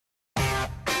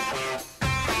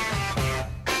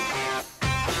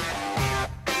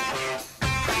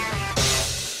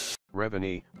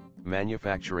Rezvani,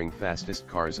 manufacturing fastest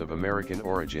cars of American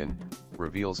origin,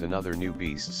 reveals another new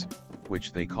beasts,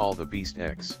 which they call the Beast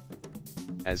X.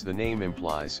 As the name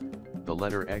implies, the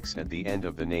letter X at the end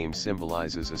of the name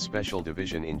symbolizes a special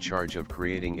division in charge of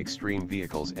creating extreme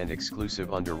vehicles and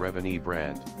exclusive under Rezvani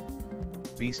brand.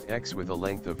 Beast X, with a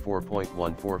length of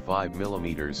 4.145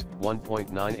 mm,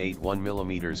 1.981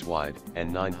 mm wide,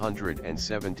 and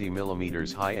 970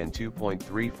 mm high and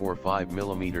 2.345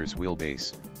 mm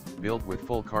wheelbase, built with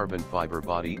full carbon fiber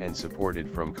body and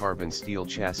supported from carbon steel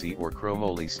chassis or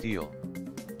chromoly steel.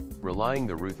 Relying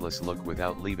the ruthless look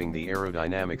without leaving the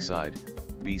aerodynamic side,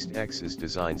 Beast X is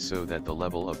designed so that the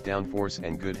level of downforce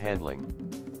and good handling.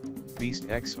 Beast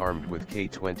X armed with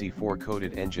K24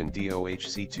 coated engine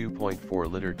DOHC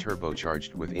 2.4-liter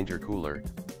turbocharged with intercooler,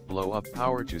 blow-up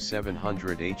power to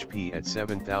 700 HP at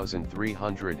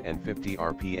 7,350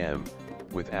 RPM,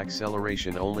 with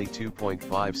acceleration only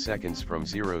 2.5 seconds from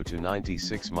 0 to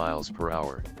 96 miles per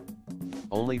hour.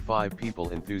 Only 5 people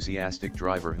enthusiastic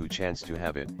driver who chance to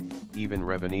have it. Even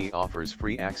Rezvani offers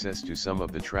free access to some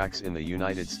of the tracks in the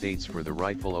United States for the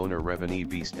rightful owner Rezvani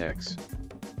Beast X.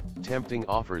 Tempting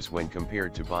offers when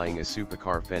compared to buying a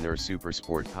Supercar Fenner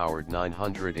Supersport powered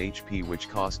 900 HP which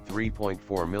cost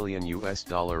 $3.4 million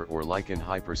or Lykan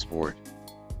Hypersport.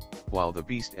 While the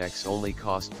Beast X only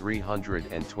cost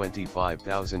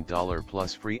 $325,000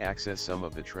 plus free access some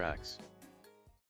of the tracks.